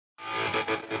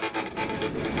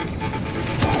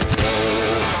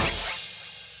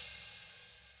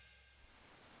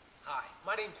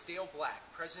name's Dale Black,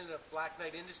 president of Black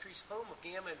Knight Industries, home of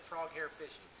Gamma and Frog Hair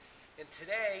Fishing. And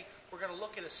today we're going to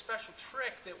look at a special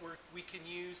trick that we can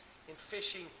use in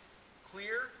fishing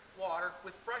clear water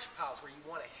with brush piles, where you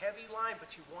want a heavy line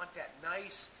but you want that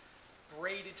nice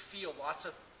braided feel, lots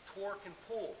of torque and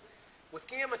pull. With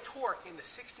Gamma Torque in the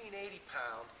 1680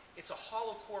 pound, it's a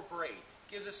hollow core braid.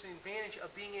 Gives us the advantage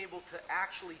of being able to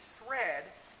actually thread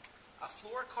a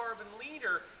fluorocarbon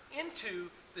leader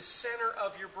into the center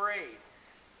of your braid.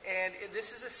 And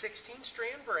this is a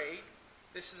 16-strand braid.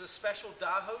 This is a special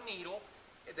Daho needle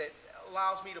that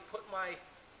allows me to put my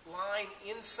line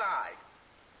inside.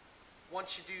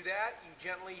 Once you do that, you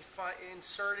gently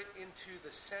insert it into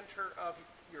the center of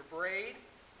your braid,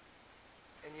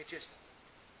 and you just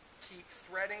keep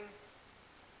threading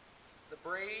the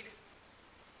braid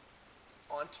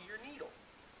onto your needle.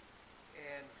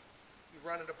 And you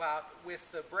run it about,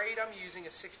 with the braid I'm using,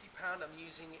 a 60 pound, I'm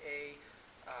using a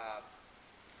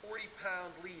 40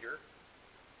 pound leader.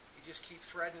 You just keep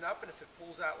threading up, and if it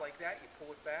pulls out like that, you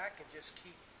pull it back and just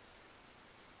keep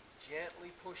gently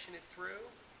pushing it through,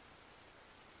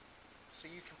 so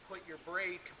you can put your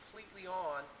braid completely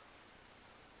on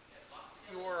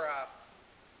your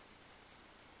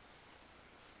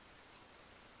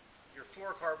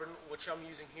fluorocarbon, which I'm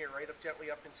using here, right up gently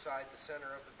up inside the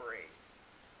center of the braid.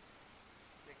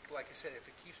 Like I said, if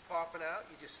it keeps popping out,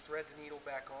 you just thread the needle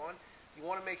back on. You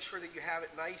want to make sure that you have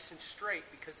it nice and straight,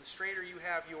 because the straighter you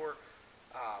have your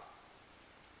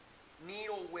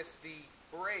needle with the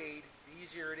braid, the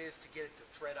easier it is to get it to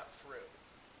thread up through.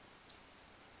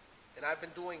 And I've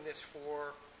been doing this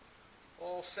for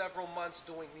several months,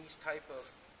 doing these type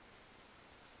of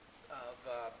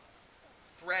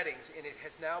threadings, and it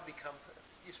has now become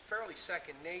fairly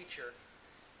second nature.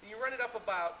 And you run it up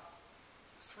about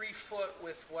 3 foot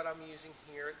with what I'm using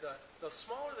here. The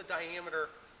smaller the diameter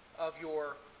of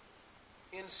your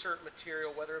insert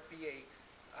material, whether it be a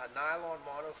nylon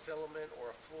monofilament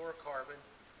or a fluorocarbon,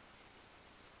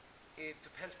 it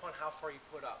depends upon how far you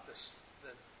put up.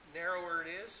 The narrower it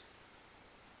is,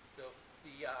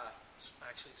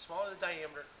 actually the smaller the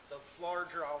diameter, the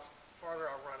farther I'll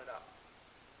run it up.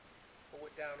 Pull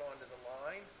it down onto the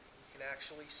line. You can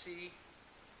actually see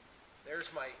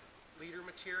there's my leader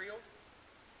material.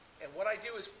 And what I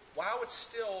do is, while it's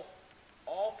still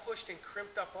all pushed and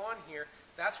crimped up on here,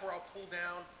 that's where I'll pull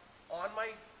down on my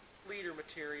leader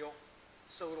material,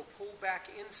 so it'll pull back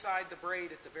inside the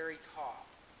braid at the very top.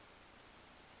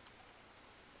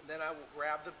 And then I will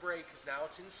grab the braid, because now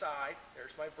it's inside.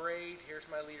 There's my braid, here's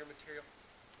my leader material.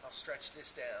 I'll stretch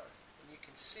this down, and you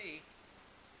can see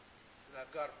that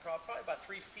I've got probably about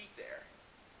 3 feet there.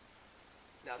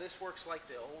 Now this works like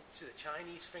the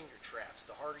Chinese finger traps.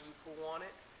 The harder you pull on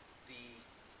it, the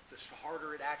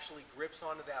harder it actually grips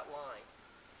onto that line.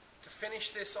 To finish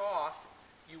this off,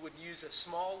 you would use a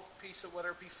small piece of,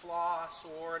 whether it be floss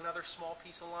or another small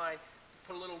piece of line,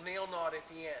 put a little nail knot at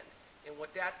the end. And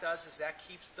what that does is that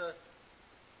keeps the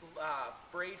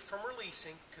braid from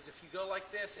releasing, because if you go like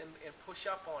this and push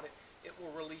up on it, it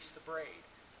will release the braid.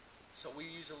 So we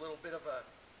use a little bit of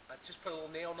just put a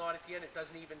little nail knot at the end. It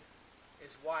doesn't even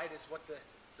as wide as what the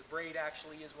braid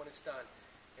actually is when it's done.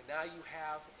 And now you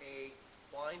have a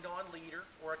wind-on leader,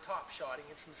 or a top shotting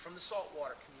from the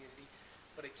saltwater community,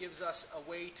 but it gives us a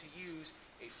way to use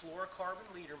a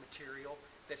fluorocarbon leader material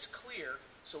that's clear,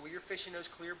 so when you're fishing those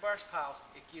clear brush piles,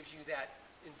 it gives you that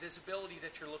invisibility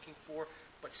that you're looking for,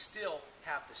 but still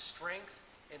have the strength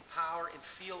and power and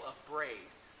feel of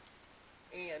braid,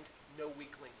 and no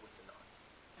weak link with the knot.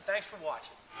 Thanks for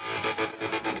watching.